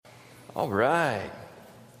All right.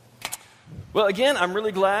 Well, again, I'm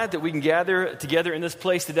really glad that we can gather together in this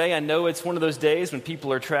place today. I know it's one of those days when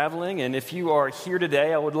people are traveling, and if you are here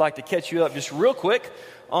today, I would like to catch you up just real quick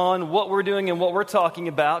on what we're doing and what we're talking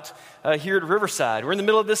about here at Riverside. We're in the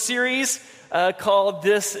middle of this series called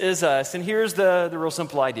This Is Us, and here's the real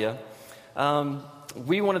simple idea.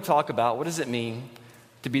 We want to talk about what does it mean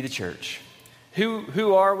to be the church?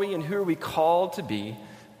 Who are we and who are we called to be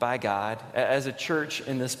by God as a church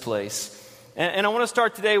in this place? And I want to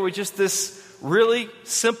start today with just this really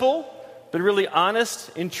simple, but really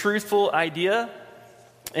honest and truthful idea.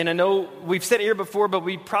 And I know we've said it here before, but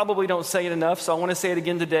we probably don't say it enough, so I want to say it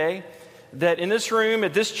again today. That in this room,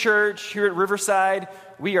 at this church, here at Riverside,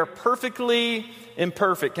 we are perfectly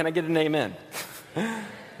imperfect. Can I get an amen?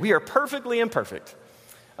 We are perfectly imperfect.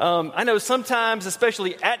 I know sometimes,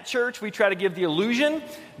 especially at church, we try to give the illusion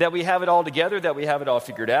that we have it all together, that we have it all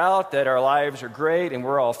figured out, that our lives are great and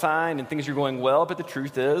we're all fine and things are going well. But the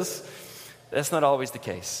truth is, that's not always the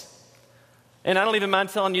case. And I don't even mind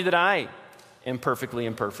telling you that I am perfectly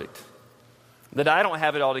imperfect, that I don't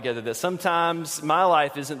have it all together, that sometimes my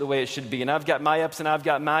life isn't the way it should be. And I've got my ups and I've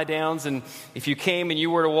got my downs. And if you came and you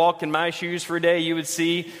were to walk in my shoes for a day, you would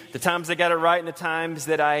see the times I got it right and the times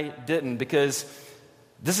that I didn't, because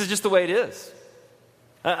this is just the way it is.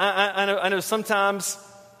 I know sometimes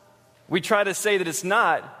we try to say that it's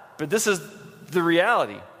not, but this is the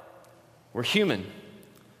reality. We're human.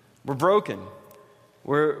 We're broken.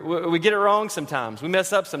 We get it wrong sometimes. We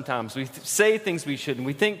mess up sometimes. We say things we shouldn't.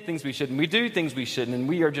 We think things we shouldn't. We do things we shouldn't. And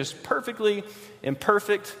we are just perfectly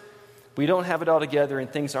imperfect. We don't have it all together,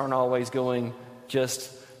 and things aren't always going just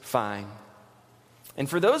fine. And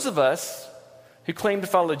for those of us who claim to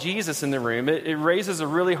follow Jesus in the room, it raises a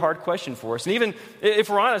really hard question for us. And even if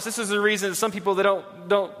we're honest, this is the reason that some people that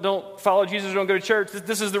don't follow Jesus or don't go to church,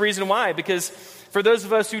 this is the reason why. Because for those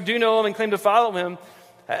of us who do know him and claim to follow him,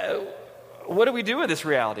 what do we do with this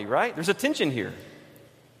reality, right? There's a tension here.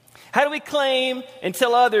 How do we claim and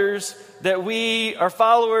tell others that we are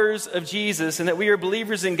followers of Jesus and that we are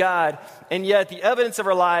believers in God, and yet the evidence of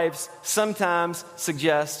our lives sometimes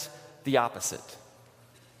suggests the opposite?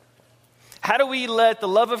 How do we let the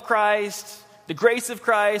love of Christ, the grace of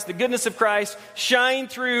Christ, the goodness of Christ shine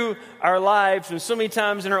through our lives when so many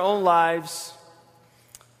times in our own lives,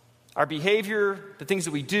 our behavior, the things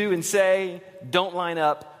that we do and say, don't line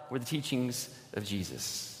up with the teachings of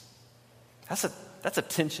Jesus? That's a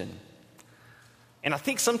tension. And I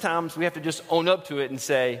think sometimes we have to just own up to it and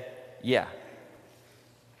say, yeah,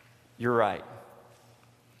 you're right.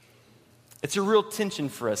 It's a real tension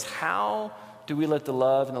for us. How do we let the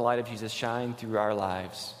love and the light of Jesus shine through our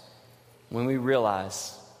lives when we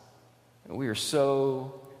realize that we are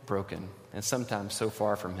so broken and sometimes so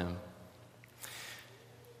far from him?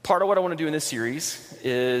 Part of what I want to do in this series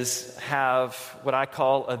is have what I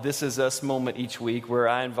call a This Is Us moment each week, where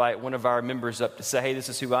I invite one of our members up to say, hey, this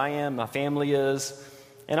is who I am, my family is,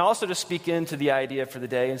 and also to speak into the idea for the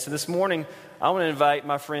day. And so this morning, I want to invite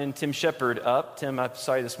my friend Tim Shepard up. Tim, I'm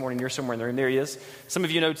sorry this morning, you're somewhere in the room. There he is. Some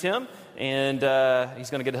of you know Tim, and he's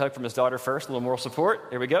going to get a hug from his daughter first, a little moral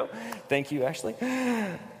support. There we go. Thank you, Ashley.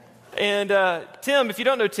 And Tim, if you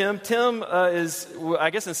don't know Tim is,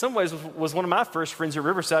 I guess in some ways, was one of my first friends at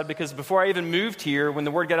Riverside, because before I even moved here, when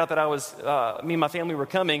the word got out that I was, me and my family were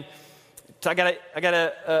coming, I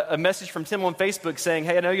got a message from Tim on Facebook saying,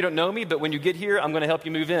 hey, I know you don't know me, but when you get here, I'm going to help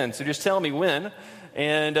you move in. So just tell me when,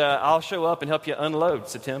 and I'll show up and help you unload.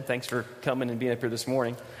 So Tim, thanks for coming and being up here this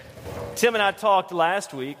morning. Tim and I talked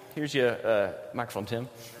last week, here's your microphone, Tim,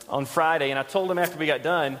 on Friday, and I told him after we got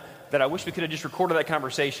done that I wish we could have just recorded that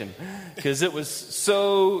conversation, because it was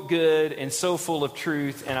so good and so full of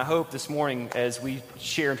truth. And I hope this morning, as we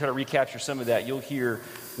share and try to recapture some of that, you'll hear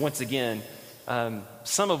once again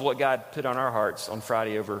some of what God put on our hearts on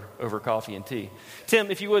Friday over coffee and tea. Tim,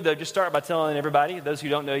 if you would, though, just start by telling everybody, those who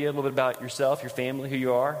don't know you, a little bit about yourself, your family, who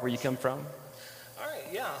you are, where you come from. All right,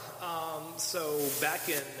 yeah. So back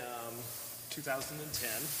in 2010,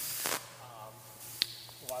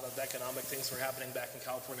 a lot of economic things were happening back in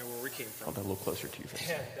California where we came from. Hold that a little closer to you.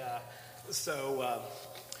 And so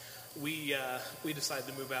we decided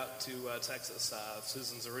to move out to Texas.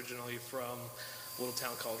 Susan's originally from a little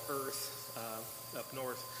town called Earth up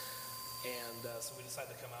north, and so we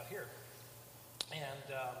decided to come out here. And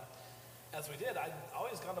as we did, I'd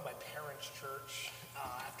always gone to my parents' church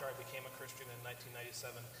after I became a Christian in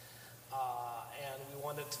 1997, and we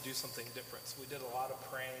wanted to do something different. So we did a lot of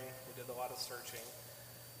praying, we did a lot of searching.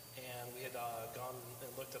 And we had gone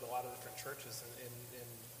and looked at a lot of different churches in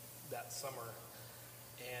that summer.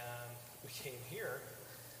 And we came here.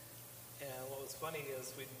 And what was funny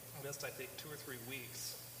is we missed, I think, 2 or 3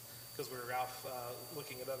 weeks because we were off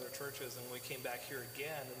looking at other churches, and we came back here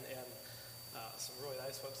again, and some really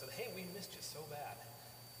nice folks said, hey, we missed you so bad.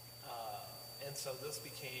 And so this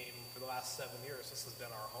became, for the last 7 years, this has been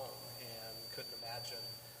our home, and couldn't imagine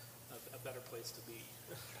a better place to be.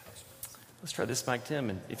 Let's try this mic, Tim,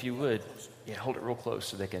 and if you would, hold it real close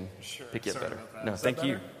so they can pick it better. No, thank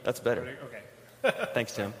you. That's better. Okay.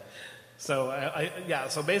 Thanks, Tim. So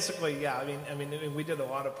so basically, I mean, we did a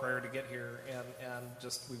lot of prayer to get here, and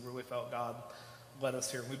just we really felt God led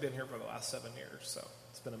us here. We've been here for the last 7 years, so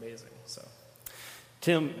it's been amazing. So,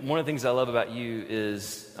 Tim, one of the things I love about you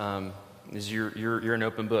is you're an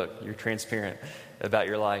open book. You're transparent about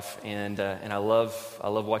your life, and I love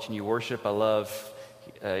watching you worship. I love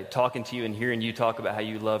talking to you and hearing you talk about how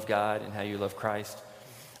you love God and how you love Christ.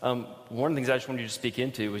 One of the things I just wanted you to speak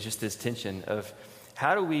into was just this tension of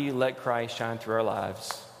how do we let Christ shine through our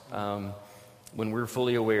lives when we're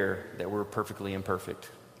fully aware that we're perfectly imperfect,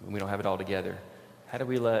 when we don't have it all together. How do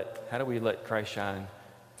we let Christ shine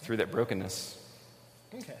through that brokenness?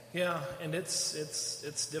 Okay. Yeah, and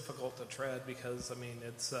it's difficult to tread because, I mean,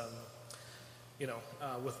 it's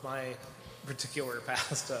with my particular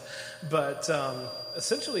past, but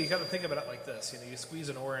essentially you got to think about it like this. You squeeze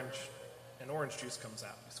an orange juice comes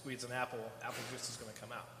out. You squeeze an apple juice is going to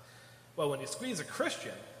come out. Well, when you squeeze a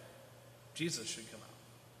Christian, Jesus should come out.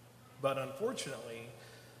 But unfortunately,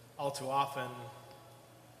 all too often,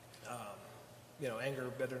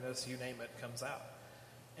 anger, bitterness, you name it, comes out.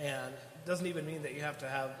 And it doesn't even mean that you have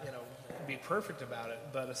to be perfect about it,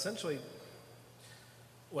 but essentially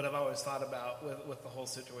what I've always thought about with the whole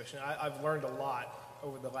situation, I've learned a lot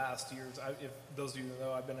over the last years. If those of you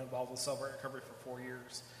know, I've been involved with Celebrate Recovery for 4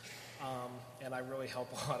 years, and I really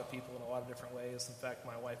help a lot of people in a lot of different ways. In fact,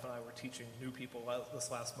 my wife and I were teaching new people this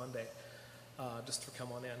last Monday just to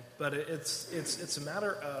come on in. But it's a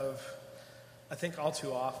matter of, I think all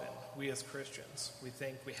too often, we as Christians, we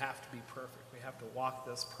think we have to be perfect. We have to walk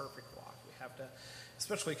this perfect walk. We have to,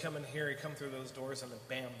 especially come in here, you come through those doors and then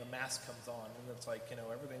bam, the mask comes on. And it's like,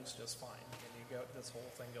 everything's just fine. And you got this whole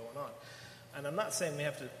thing going on. And I'm not saying we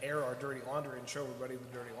have to air our dirty laundry and show everybody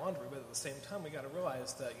the dirty laundry, but at the same time, we got to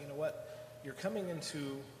realize that, you're coming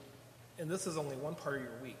into, and this is only one part of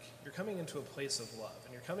your week, you're coming into a place of love,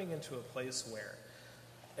 and you're coming into a place where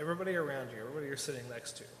everybody around you, everybody you're sitting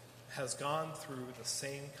next to, has gone through the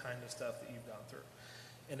same kind of stuff that you've gone through.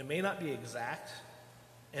 And it may not be exact,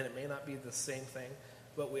 and it may not be the same thing,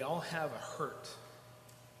 but we all have a hurt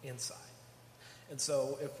inside. And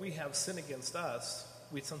so if we have sin against us,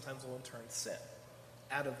 we sometimes will in turn sin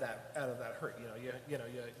out of that hurt. You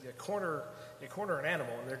corner an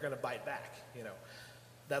animal and they're going to bite back.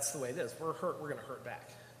 That's the way it is. We're hurt, we're going to hurt back.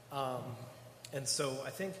 And so I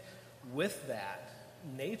think with that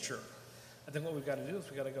nature, I think what we've got to do is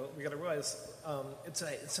we got to realize it's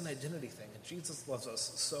an identity thing, and Jesus loves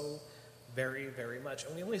us so very, very much.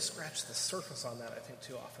 And we only scratch the surface on that, I think,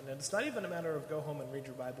 too often. And it's not even a matter of go home and read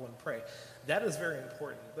your Bible and pray. That is very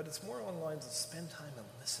important, but it's more along the lines of spend time and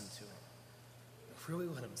listen to him. Really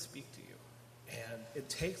let him speak to you. And it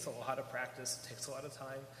takes a lot of practice, it takes a lot of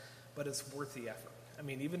time, but it's worth the effort. I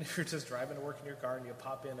mean, even if you're just driving to work in your car and you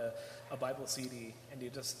pop in a Bible CD and you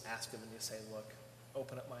just ask him and you say, look,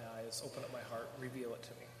 open up my eyes, open up my heart, reveal it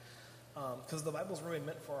to me. Because the Bible's really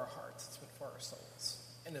meant for our hearts, it's meant for our souls.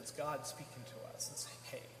 And it's God speaking to us and saying,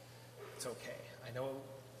 hey, it's okay. I know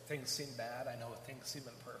things seem bad, I know things seem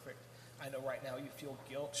imperfect. I know right now you feel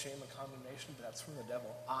guilt, shame, and condemnation, but that's from the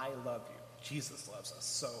devil. I love you. Jesus loves us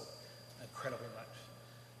so incredibly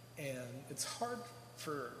much. And it's hard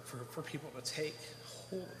for people to take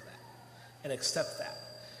hold of that and accept that.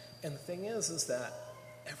 And the thing is that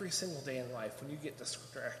every single day in life, when you get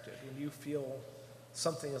distracted, when you feel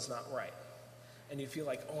something is not right, and you feel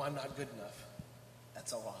like, oh, I'm not good enough,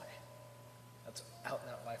 that's a lie. That's out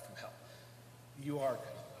and out lie from hell. You are good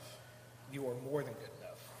enough. You are more than good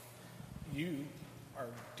enough. You are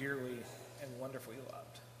dearly and wonderfully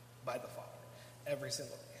loved by the Father every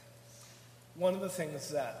single day. One of the things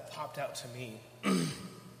that popped out to me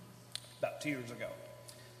about 2 years ago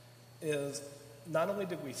is not only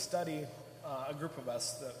did we study, a group of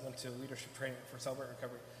us that went to leadership training for Celebrate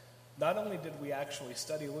Recovery, not only did we actually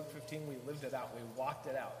study Luke 15, we lived it out. We walked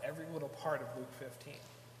it out, every little part of Luke 15.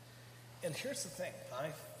 And here's the thing. My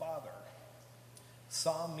Father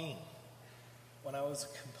saw me when I was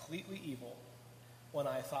completely evil, when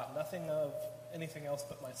I thought nothing of anything else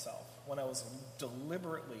but myself, when I was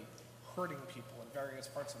deliberately hurting people in various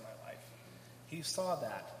parts of my life. He saw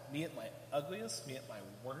that, me at my ugliest, me at my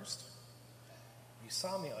worst. He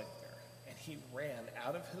saw me like there, and he ran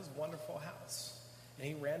out of his wonderful house, and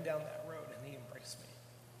he ran down that road, and he embraced me.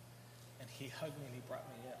 And he hugged me, and he brought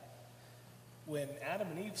me in. when Adam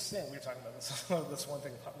and Eve sinned, we were talking about this, this one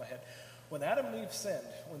thing that popped in my head. When Adam and Eve sinned,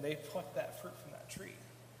 when they plucked that fruit from that tree,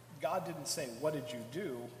 God didn't say, what did you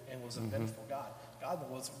do? And was a vengeful God. God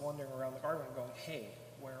was wandering around the garden and going, hey,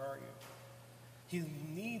 where are you? He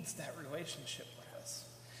needs that relationship with us.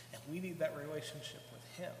 And we need that relationship with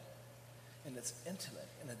him. And it's intimate,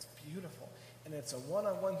 and it's beautiful. And it's a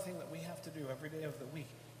one-on-one thing that we have to do every day of the week.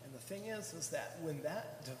 And the thing is that when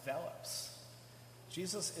that develops,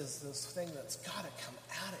 Jesus is this thing that's got to come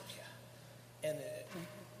out of you. And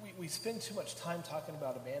we spend too much time talking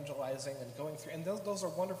about evangelizing and going through, and those are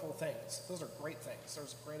wonderful things. Those are great things.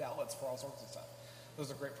 There's great outlets for all sorts of stuff. Those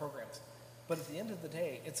are great programs. But at the end of the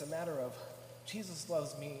day, it's a matter of Jesus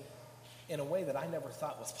loves me in a way that I never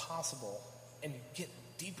thought was possible, and you get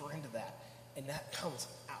deeper into that, and that comes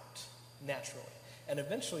out naturally. And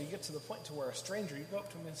eventually you get to the point to where a stranger, you go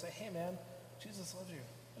up to him and say, hey man, Jesus loves you.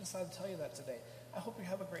 I decided to tell you that today. I hope you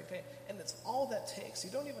have a great day. And it's all that takes.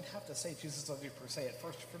 You don't even have to say Jesus loves you per se at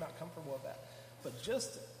first if you're not comfortable with that. But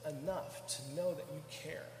just enough to know that you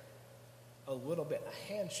care a little bit.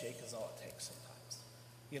 A handshake is all it takes sometimes.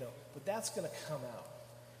 But that's going to come out.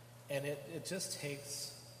 And it just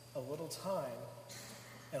takes a little time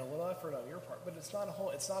and a little effort on your part. But it's not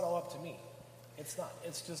all up to me. It's not.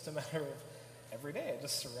 It's just a matter of every day I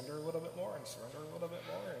just surrender a little bit more and surrender a little bit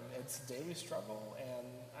more. And it's a daily struggle. And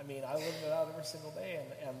I live it out every single day.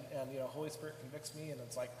 And Holy Spirit convicts me. And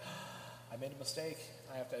it's like, I made a mistake.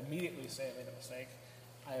 I have to immediately say I made a mistake.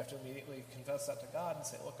 I have to immediately confess that to God and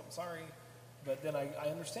say, look, I'm sorry. But then I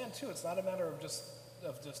understand too, it's not a matter of just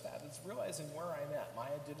that. It's realizing where I'm at, my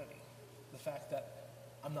identity. The fact that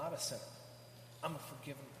I'm not a sinner. I'm a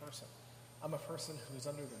forgiven person. I'm a person who's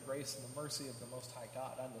under the grace and the mercy of the Most High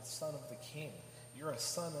God. I'm the son of the King. You're a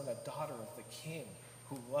son and a daughter of the King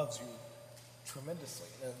who loves you tremendously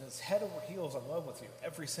and is head over heels in love with you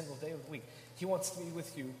every single day of the week. He wants to be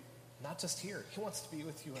with you, not just here. He wants to be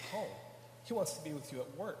with you at home. He wants to be with you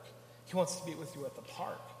at work. He wants to be with you at the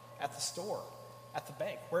park, at the store, at the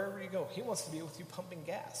bank, wherever you go. He wants to be with you pumping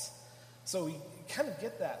gas. So you kind of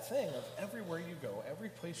get that thing of everywhere you go, every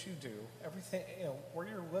place you do, everything, where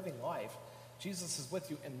you're living life, Jesus is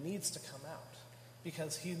with you and needs to come out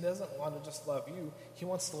because he doesn't want to just love you. He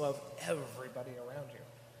wants to love everybody around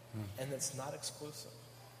you. And it's not exclusive.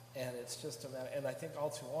 And it's just a matter, and I think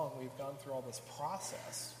all too long we've gone through all this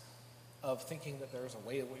process of thinking that there's a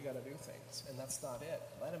way that we got to do things. And that's not it.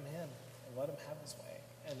 Let him in and let him have his way.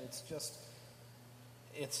 And it's just,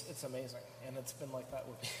 it's amazing. And it's been like that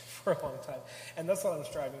with me for a long time. And that's what I'm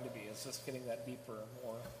striving to be, is just getting that deeper and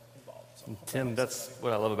more involved. So, Tim, that's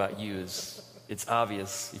what I love about you is it's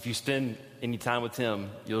obvious. If you spend any time with Tim,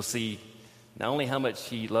 you'll see not only how much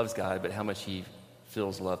he loves God, but how much he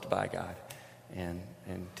feels loved by God. And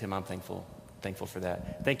Tim, I'm thankful for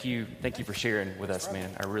that. Thank you for sharing with us, man.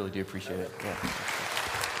 I really do appreciate it. Yeah.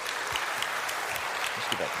 Let's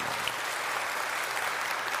get back to that.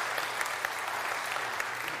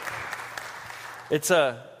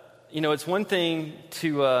 It's one thing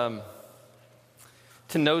to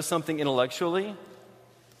know something intellectually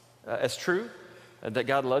as true, that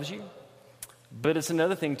God loves you, but it's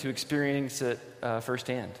another thing to experience it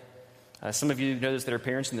firsthand. Some of you know this that are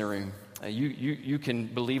parents in the room. You can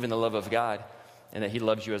believe in the love of God and that he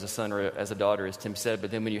loves you as a son or as a daughter, as Tim said,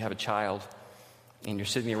 but then when you have a child and you're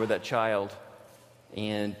sitting there with that child,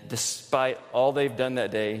 and despite all they've done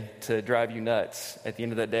that day to drive you nuts, at the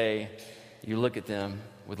end of that day, you look at them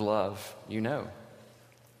with love. You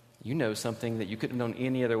know something that you couldn't have known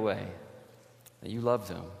any other way, that you love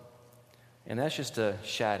them. And that's just a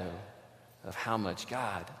shadow of how much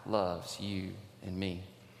God loves you and me.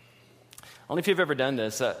 Only if you've ever done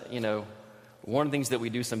this, one of the things that we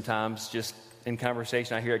do sometimes, just in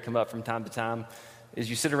conversation, I hear it come up from time to time, is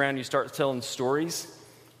you sit around and you start telling stories.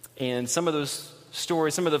 And some of those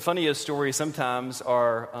stories, some of the funniest stories sometimes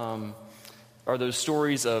are those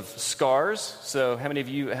stories of scars. So how many of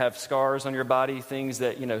you have scars on your body, things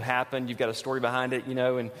that, happened, you've got a story behind it,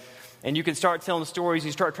 and you can start telling stories.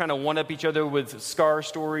 You start trying to one-up each other with scar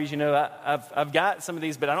stories. I've got some of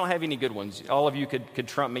these, but I don't have any good ones. All of you could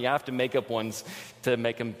trump me. I have to make up ones to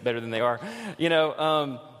make them better than they are.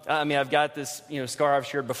 I've got this, scar I've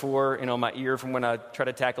shared before, on my ear from when I tried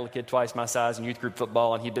to tackle a kid twice my size in youth group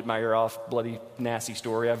football, and he bit my ear off. Bloody, nasty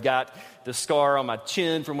story. I've got the scar on my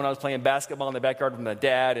chin from when I was playing basketball in the backyard with my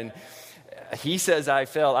dad, and he says I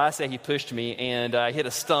fell. I say he pushed me, and I hit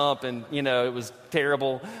a stump, and, it was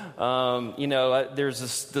terrible.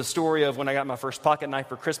 There's the story of when I got my first pocket knife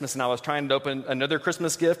for Christmas, and I was trying to open another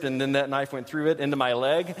Christmas gift, and then that knife went through it into my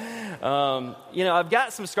leg. I've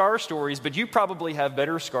got some scar stories, but you probably have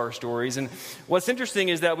better scar stories. And what's interesting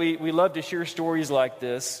is that we love to share stories like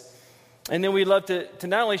this. And then we love to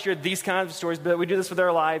not only share these kinds of stories, but we do this with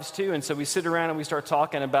our lives too. And so we sit around and we start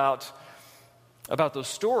talking about those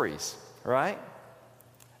stories, right?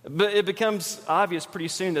 But it becomes obvious pretty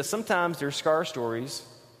soon that sometimes there's scar stories.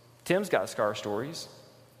 Tim's got scar stories,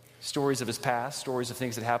 stories of his past, stories of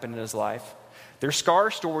things that happened in his life. They're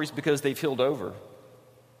scar stories because they've healed over.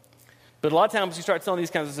 But a lot of times you start telling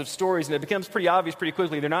these kinds of stories and it becomes pretty obvious pretty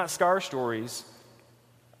quickly they're not scar stories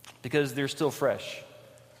because they're still fresh.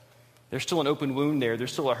 There's still an open wound there.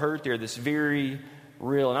 There's still a hurt there that's very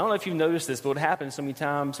real. And I don't know if you've noticed this, but what happens so many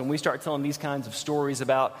times when we start telling these kinds of stories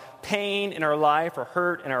about pain in our life or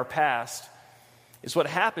hurt in our past is what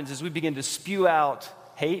happens is we begin to spew out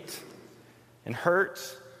hate and hurt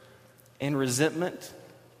and resentment.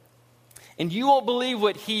 And you won't believe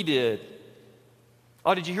what he did.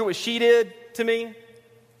 Oh, did you hear what she did to me?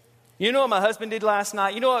 You know what my husband did last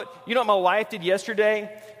night? You know what my wife did yesterday?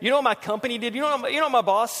 You know what my company did? You know what my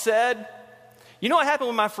boss said? You know what happened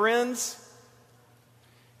with my friends?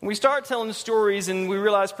 And we start telling stories and we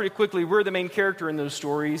realize pretty quickly we're the main character in those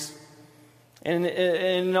stories. And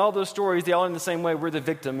in all those stories, they all end the same way. We're the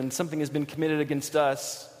victim and something has been committed against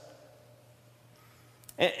us.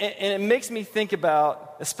 And it makes me think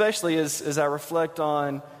about, especially as I reflect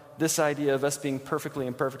on this idea of us being perfectly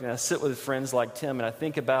imperfect, and I sit with friends like Tim, and I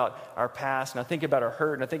think about our past, and I think about our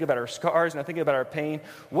hurt, and I think about our scars, and I think about our pain.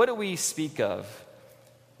 What do we speak of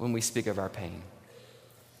when we speak of our pain?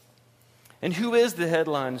 And who is the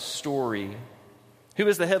headline story? Who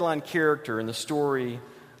is the headline character in the story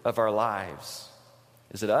of our lives?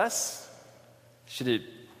 Is it us? Should it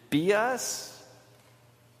be us?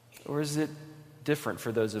 Or is it different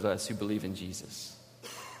for those of us who believe in Jesus?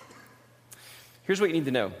 Here's what you need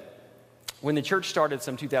to know. When the church started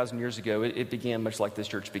some 2,000 years ago, it began much like this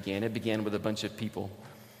church began. It began with a bunch of people,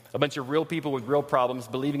 a bunch of real people with real problems,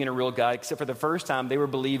 believing in a real God, except for the first time they were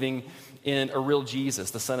believing in a real Jesus,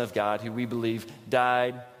 the Son of God, who we believe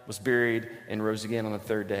died, was buried, and rose again on the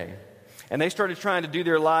third day. And they started trying to do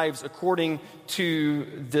their lives according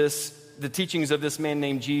to the teachings of this man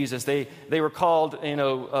named Jesus. They were called,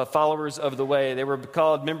 followers of the way. They were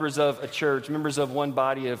called members of a church, members of one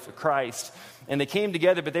body of Christ. And they came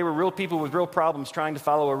together, but they were real people with real problems, trying to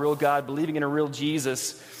follow a real God, believing in a real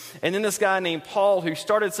Jesus. And then this guy named Paul, who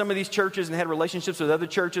started some of these churches and had relationships with other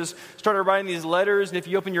churches, started writing these letters. And if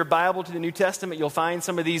you open your Bible to the New Testament, you'll find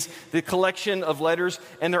some of the collection of letters.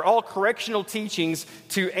 And they're all correctional teachings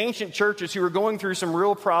to ancient churches who were going through some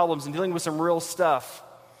real problems and dealing with some real stuff.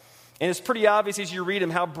 And it's pretty obvious as you read them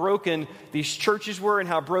how broken these churches were and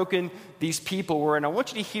how broken these people were. And I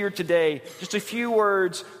want you to hear today just a few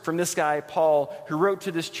words from this guy, Paul, who wrote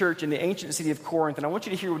to this church in the ancient city of Corinth. And I want you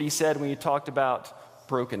to hear what he said when he talked about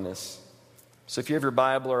brokenness. So if you have your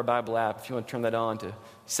Bible or a Bible app, if you want to turn that on to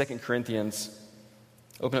 2 Corinthians,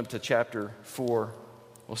 open up to chapter 4.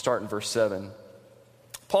 We'll start in verse 7.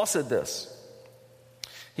 Paul said this.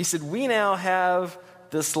 He said, "We now have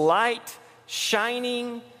this light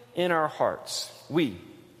shining in our hearts." We.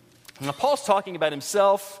 Now, Paul's talking about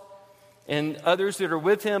himself and others that are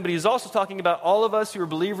with him, but he's also talking about all of us who are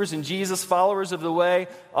believers in Jesus, followers of the way,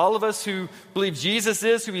 all of us who believe Jesus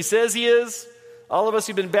is who he says he is, all of us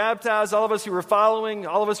who've been baptized, all of us who are following,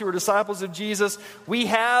 all of us who are disciples of Jesus. We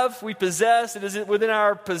possess, it is within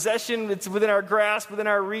our possession, it's within our grasp, within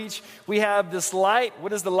our reach. We have this light.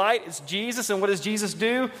 What is the light? It's Jesus. And what does Jesus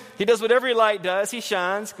do? He does what every light does. He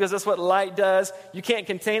shines, because that's what light does. You can't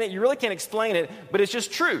contain it. You really can't explain it, but it's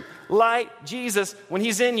just true. Light, Jesus, when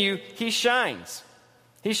he's in you, he shines.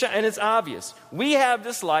 And it's obvious. We have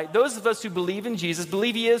this light. Those of us who believe in Jesus,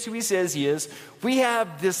 believe he is who he says he is, we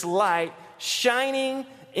have this light shining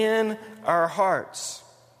in our hearts.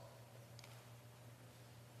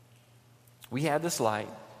 We have this light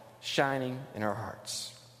shining in our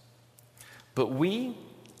hearts. But we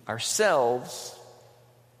ourselves,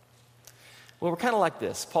 well, we're kind of like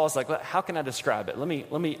this. Paul's like, well, how can I describe it? Let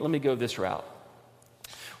me go this route.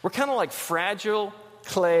 We're kind of like fragile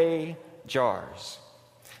clay jars.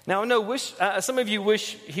 Now, I know some of you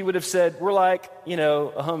wish he would have said, we're like, a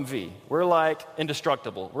Humvee. We're like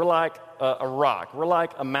indestructible. We're like a rock. We're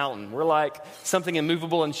like a mountain. We're like something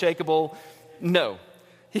immovable and shakeable. No.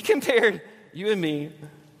 He compared you and me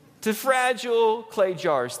to fragile clay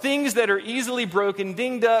jars. Things that are easily broken,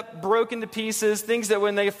 dinged up, broken to pieces. Things that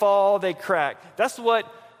when they fall, they crack. That's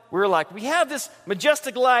what we're like, we have this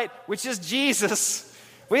majestic light, which is Jesus.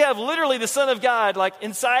 We have literally the Son of God, like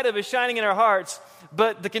inside of us, shining in our hearts.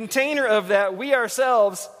 But the container of that, we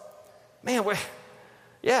ourselves, man, we're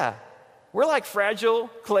like fragile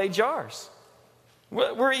clay jars.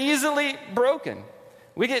 We're easily broken.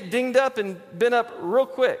 We get dinged up and bent up real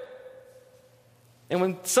quick. And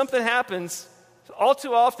when something happens, all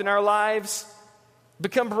too often our lives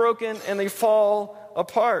become broken and they fall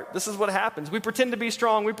apart. This is what happens. We pretend to be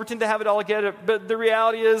strong. We pretend to have it all together. But the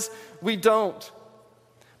reality is we don't.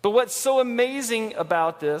 But what's so amazing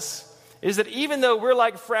about this is that even though we're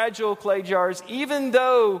like fragile clay jars, even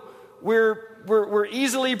though we're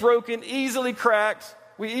easily broken, easily cracked,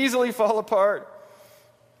 we easily fall apart,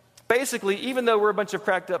 basically, even though we're a bunch of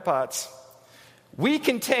cracked up pots, we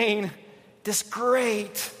contain this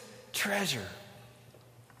great treasure.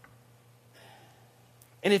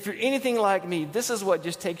 And if you're anything like me, this is what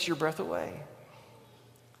just takes your breath away.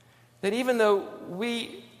 That even though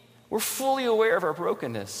we're fully aware of our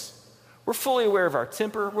brokenness, we're fully aware of our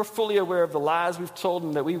temper, we're fully aware of the lies we've told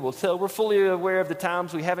them that we will tell, we're fully aware of the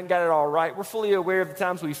times we haven't got it all right, we're fully aware of the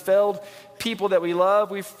times we failed people that we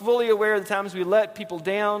love, we're fully aware of the times we let people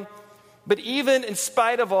down. But even in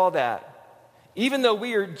spite of all that, even though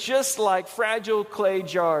we are just like fragile clay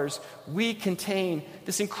jars, we contain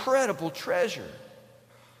this incredible treasure.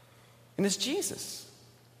 And it's Jesus.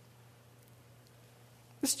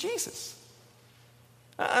 It's Jesus.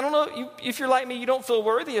 I don't know, if you're like me, you don't feel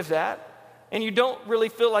worthy of that. And you don't really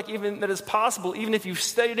feel like even that it's possible, even if you've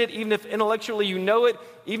studied it, even if intellectually you know it,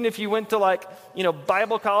 even if you went to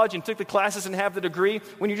Bible college and took the classes and have the degree.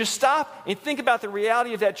 When you just stop and think about the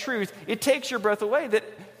reality of that truth, it takes your breath away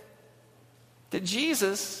that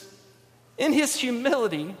Jesus, in his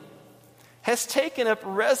humility, has taken up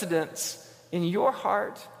residence in your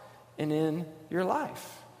heart and in your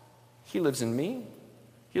life. He lives in me.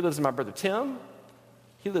 He lives in my brother Tim.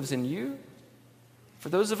 He lives in you. For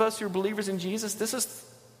those of us who are believers in Jesus, this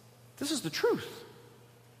is the truth.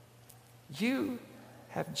 You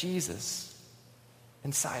have Jesus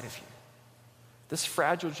inside of you. This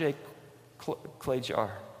fragile clay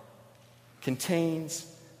jar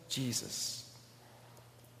contains Jesus.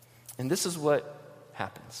 And this is what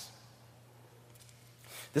happens.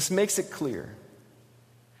 This makes it clear.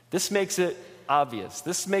 This makes it obvious.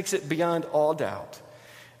 This makes it beyond all doubt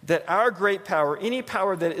that our great power, any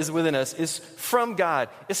power that is within us, is from God.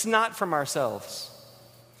 It's not from ourselves.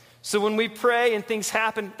 So when we pray and things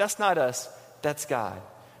happen, that's not us, that's God.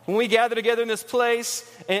 When we gather together in this place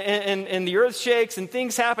and the earth shakes and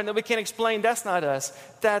things happen that we can't explain, that's not us,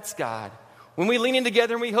 that's God. When we lean in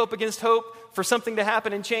together and we hope against hope for something to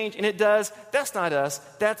happen and change, and it does, that's not us,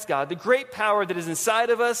 that's God. The great power that is inside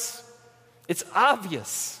of us, it's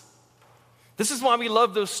obvious. This is why we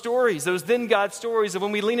love those stories, those then God stories of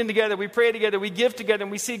when we lean in together, we pray together, we give together,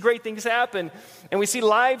 and we see great things happen, and we see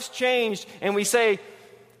lives changed, and we say,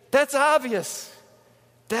 that's obvious.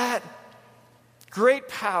 That great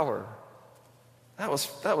power, that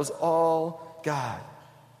was all God.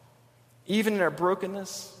 Even in our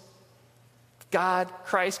brokenness, God,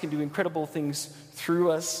 Christ, can do incredible things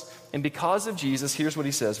through us. And because of Jesus, here's what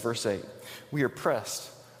he says, verse 8. We are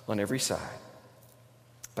pressed on every side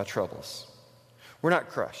by troubles. We're not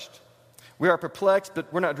crushed. We are perplexed,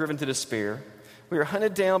 but we're not driven to despair. We are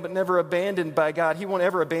hunted down, but never abandoned by God. He won't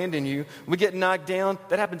ever abandon you. We get knocked down.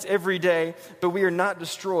 That happens every day, but we are not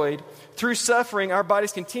destroyed. Through suffering, our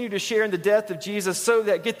bodies continue to share in the death of Jesus so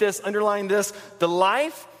that, get this, underline this, the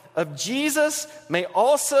life of Jesus may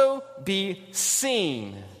also be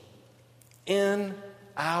seen in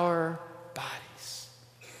our bodies.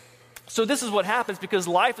 So this is what happens because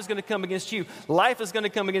life is going to come against you. Life is going to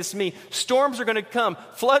come against me. Storms are going to come.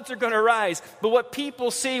 Floods are going to rise. But what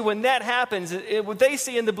people see when that happens, what they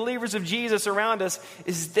see in the believers of Jesus around us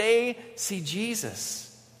is they see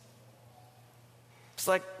Jesus. It's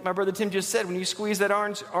like my brother Tim just said, when you squeeze that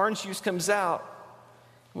orange juice comes out.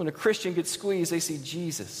 When a Christian gets squeezed, they see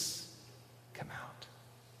Jesus come out.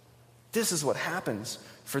 This is what happens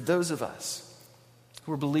for those of us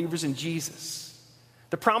who are believers in Jesus.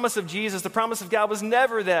 The promise of Jesus, the promise of God was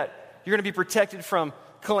never that you're going to be protected from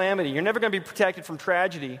calamity. You're never going to be protected from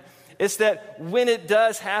tragedy. It's that when it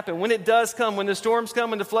does happen, when it does come, when the storms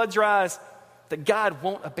come, when the floods rise, that God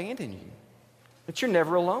won't abandon you. That you're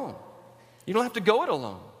never alone. You don't have to go it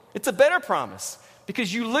alone. It's a better promise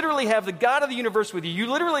because you literally have the God of the universe with you.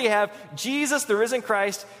 You literally have Jesus, the risen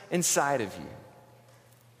Christ, inside of you.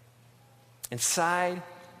 Inside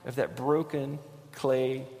of that broken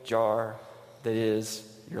clay jar that is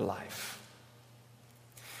your life.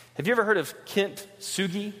 Have you ever heard of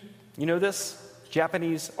kintsugi? You know this?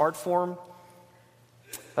 Japanese art form.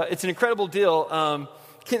 It's an incredible deal.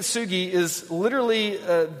 Kintsugi is literally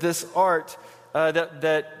this art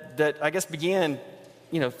that I guess began,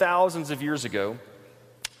 thousands of years ago.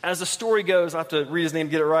 As the story goes, I have to read his name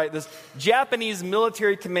to get it right. This Japanese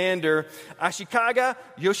military commander, Ashikaga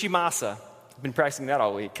Yoshimasa. I've been practicing that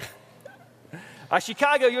all week.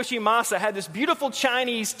 Ashikaga Yoshimasa had this beautiful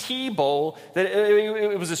Chinese tea bowl that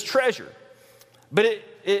it was his treasure. But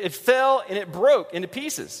it fell and it broke into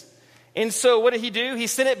pieces. And so what did he do? He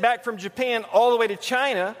sent it back from Japan all the way to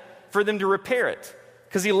China for them to repair it.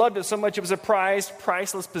 Because he loved it so much, it was a prized,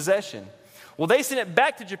 priceless possession. Well, they sent it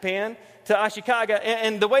back to Japan, to Ashikaga,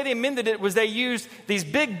 and the way they mended it was they used these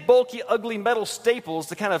big, bulky, ugly metal staples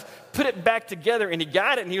to kind of put it back together, and he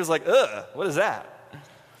got it, and he was like, ugh, what is that?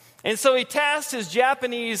 And so he tasked his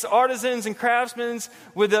Japanese artisans and craftsmen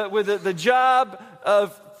with the job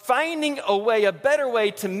of finding a better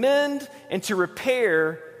way to mend and to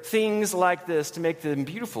repair things like this to make them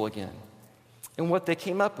beautiful again. And what they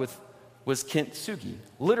came up with was kintsugi,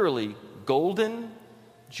 literally golden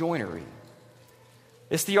joinery.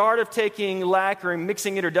 It's the art of taking lacquer and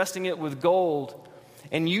mixing it or dusting it with gold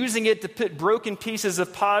and using it to put broken pieces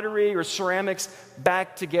of pottery or ceramics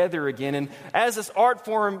back together again. And as this art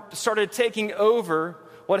form started taking over,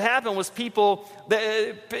 what happened was people,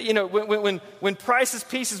 when priceless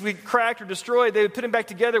pieces we cracked or destroyed, they would put them back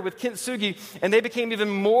together with kintsugi, and they became even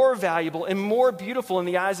more valuable and more beautiful in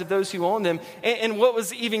the eyes of those who owned them. And what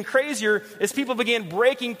was even crazier is people began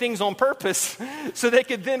breaking things on purpose so they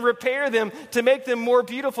could then repair them to make them more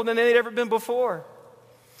beautiful than they'd ever been before.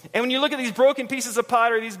 And when you look at these broken pieces of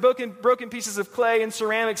pottery, these broken pieces of clay and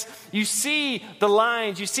ceramics, you see the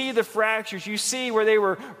lines, you see the fractures, you see where they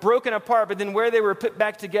were broken apart, but then where they were put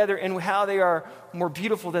back together and how they are more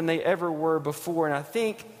beautiful than they ever were before. And I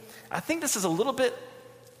think this is a little bit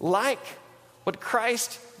like what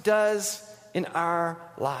Christ does in our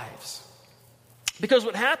lives. Because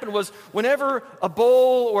what happened was whenever a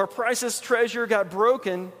bowl or a priceless treasure got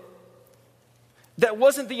broken, that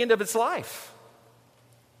wasn't the end of its life.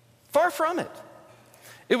 Far from it.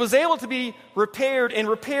 It was able to be repaired, and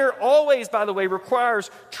repair always, by the way, requires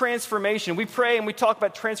transformation. We pray and we talk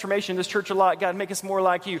about transformation in this church a lot. God, make us more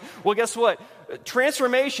like you. Well, guess what?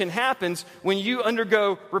 Transformation happens when you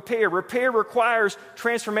undergo repair. Repair requires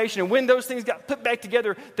transformation. And when those things got put back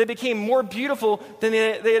together, they became more beautiful than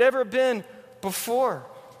they had ever been before.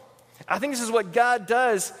 I think this is what God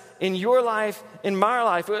does in your life, in my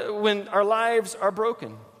life, when our lives are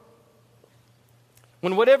broken.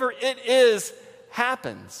 When whatever it is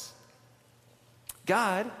happens,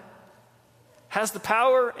 God has the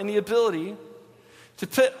power and the ability to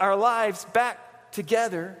put our lives back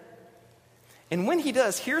together. And when he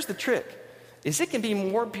does, here's the trick, is it can be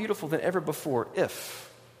more beautiful than ever before if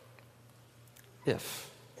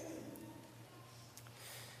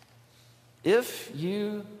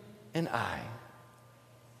you and I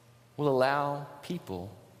will allow people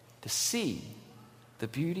to see the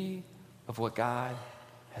beauty of what God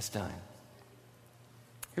has done.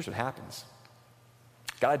 Here's what happens.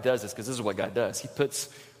 God does this because this is what God does. He puts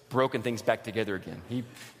broken things back together again. He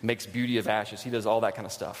makes beauty of ashes. He does all that kind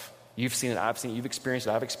of stuff. You've seen it, I've seen it, you've experienced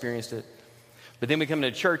it, I've experienced it. But then we come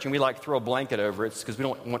to church and we throw a blanket over it because we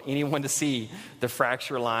don't want anyone to see the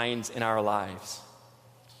fracture lines in our lives.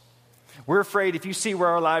 We're afraid if you see where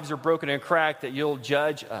our lives are broken and cracked that you'll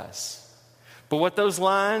judge us. But what those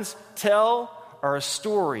lines tell are a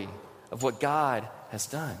story of what God has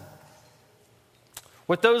done.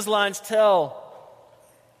 What those lines tell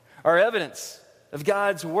are evidence of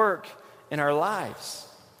God's work in our lives.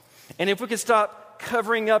 And if we could stop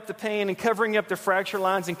covering up the pain and covering up the fracture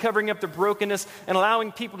lines and covering up the brokenness and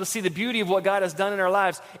allowing people to see the beauty of what God has done in our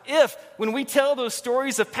lives, if when we tell those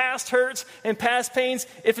stories of past hurts and past pains,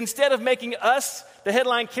 if instead of making us the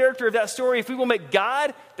headline character of that story, if we will make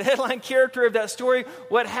God the headline character of that story,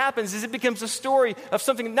 what happens is it becomes a story of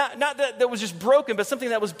something not that was just broken, but something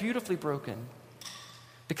that was beautifully broken.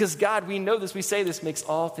 Because God, we know this, we say this, makes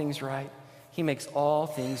all things right. He makes all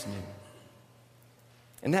things new.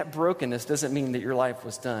 And that brokenness doesn't mean that your life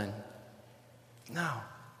was done. No.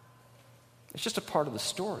 It's just a part of the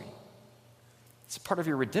story. It's a part of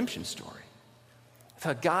your redemption story. Of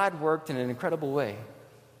how God worked in an incredible way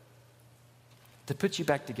to put you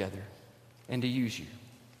back together and to use you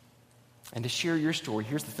and to share your story.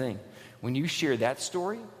 Here's the thing. When you share that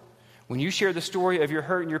story, when you share the story of your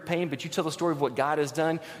hurt and your pain, but you tell the story of what God has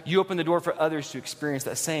done, you open the door for others to experience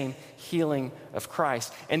that same healing of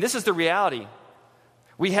Christ. And this is the reality.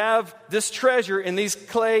 We have this treasure in these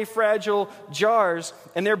clay, fragile jars,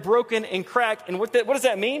 and they're broken and cracked. And what does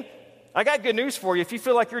that mean? I got good news for you. If you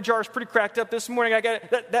feel like your jar is pretty cracked up this morning,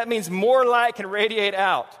 that means more light can radiate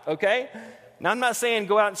out, okay? Now, I'm not saying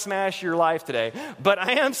go out and smash your life today, but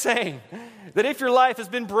I am saying that if your life has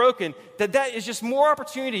been broken, that is just more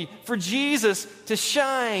opportunity for Jesus to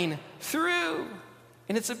shine through.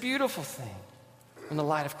 And it's a beautiful thing when the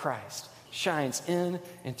light of Christ shines in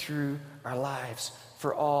and through our lives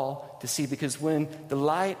for all to see. Because when the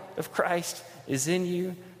light of Christ is in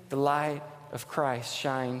you, the light of Christ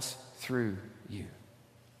shines through you.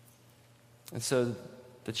 And so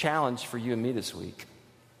the challenge for you and me this week,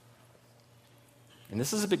 and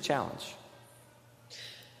this is a big challenge,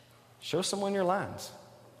 show someone your lines.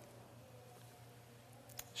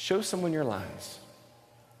 Show someone your lines.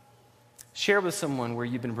 Share with someone where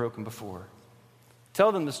you've been broken before.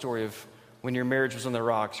 Tell them the story of when your marriage was on the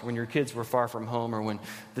rocks, when your kids were far from home, or when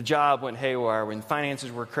the job went haywire, when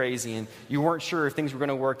finances were crazy and you weren't sure if things were going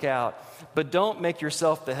to work out. But don't make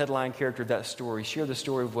yourself the headline character of that story. Share the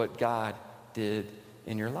story of what God did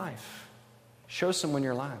in your life. Show someone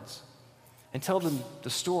your lines and tell them the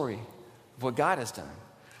story of what God has done.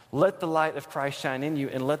 Let the light of Christ shine in you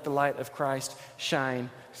and let the light of Christ shine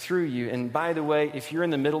through you. And by the way, if you're in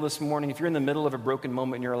the middle this morning, if you're in the middle of a broken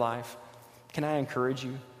moment in your life, can I encourage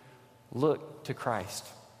you? Look to Christ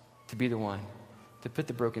to be the one to put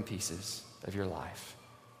the broken pieces of your life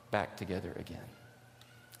back together again.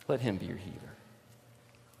 Let him be your healer.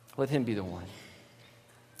 Let him be the one.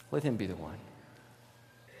 Let him be the one.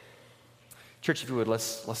 Church, if you would,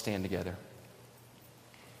 let's stand together.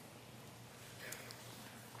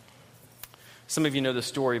 Some of you know the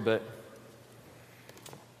story, but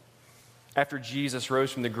after Jesus rose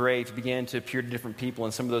from the grave, he began to appear to different people,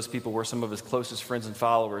 and some of those people were some of his closest friends and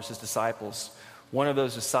followers, his disciples. One of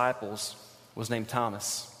those disciples was named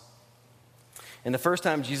Thomas. And the first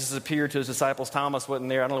time Jesus appeared to his disciples, Thomas wasn't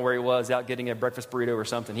there. I don't know where he was, out getting a breakfast burrito or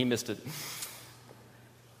something. He missed it.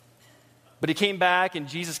 But he came back, and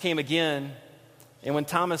Jesus came again. And when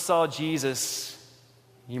Thomas saw Jesus,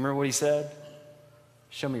 you remember what he said?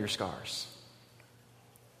 Show me your scars.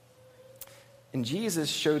 And Jesus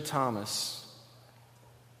showed Thomas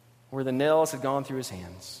where the nails had gone through his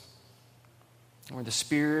hands, where the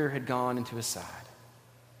spear had gone into his side.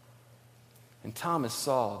 And Thomas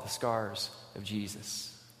saw the scars of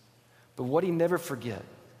Jesus. But what he never forgot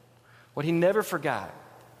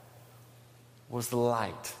was the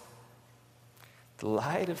light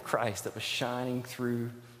of Christ that was shining through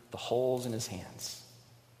the holes in his hands.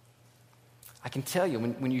 I can tell you,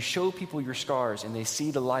 when you show people your scars and they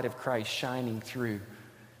see the light of Christ shining through,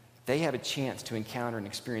 they have a chance to encounter and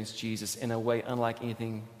experience Jesus in a way unlike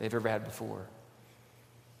anything they've ever had before.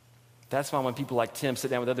 That's why when people like Tim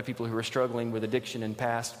sit down with other people who are struggling with addiction and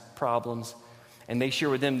past problems, and they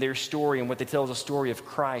share with them their story, and what they tell is a story of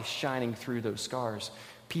Christ shining through those scars,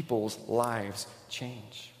 people's lives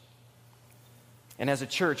change. And as a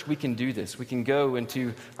church, we can do this. We can go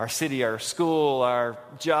into our city, our school, our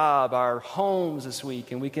job, our homes this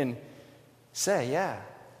week, and we can say, yeah,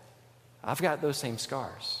 I've got those same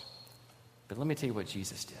scars. But let me tell you what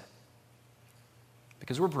Jesus did.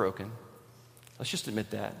 Because we're broken. Let's just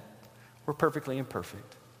admit that. We're perfectly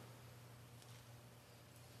imperfect.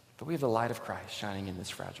 But we have the light of Christ shining in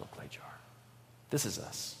this fragile clay jar. This is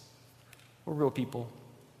us. We're real people,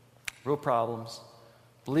 real problems,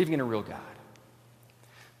 believing in a real God.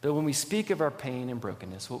 But when we speak of our pain and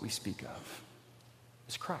brokenness, what we speak of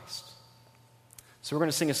is Christ. So we're going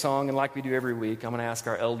to sing a song, and like we do every week, I'm going to ask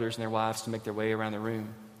our elders and their wives to make their way around the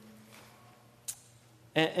room.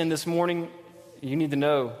 And this morning, you need to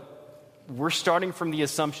know, we're starting from the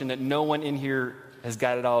assumption that no one in here has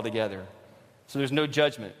got it all together. So there's no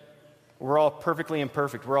judgment. We're all perfectly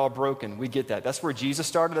imperfect. We're all broken. We get that. That's where Jesus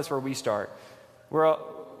started. That's where we start. We're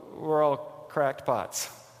all cracked pots.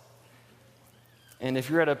 And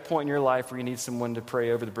if you're at a point in your life where you need someone to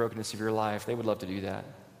pray over the brokenness of your life, they would love to do that.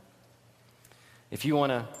 If you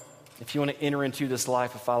want to enter into this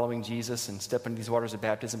life of following Jesus and step into these waters of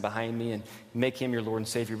baptism behind me and make him your Lord and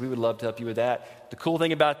Savior, we would love to help you with that. The cool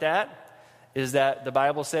thing about that is that the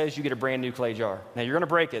Bible says you get a brand new clay jar. Now, you're going to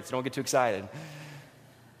break it, so don't get too excited.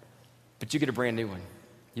 But you get a brand new one.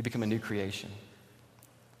 You become a new creation.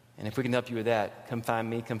 And if we can help you with that, come find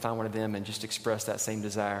me, come find one of them, and just express that same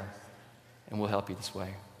desire. And we'll help you this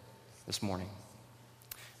way, this morning.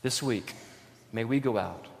 This week, may we go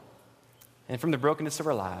out, and from the brokenness of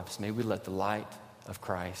our lives, may we let the light of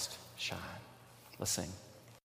Christ shine. Let's sing.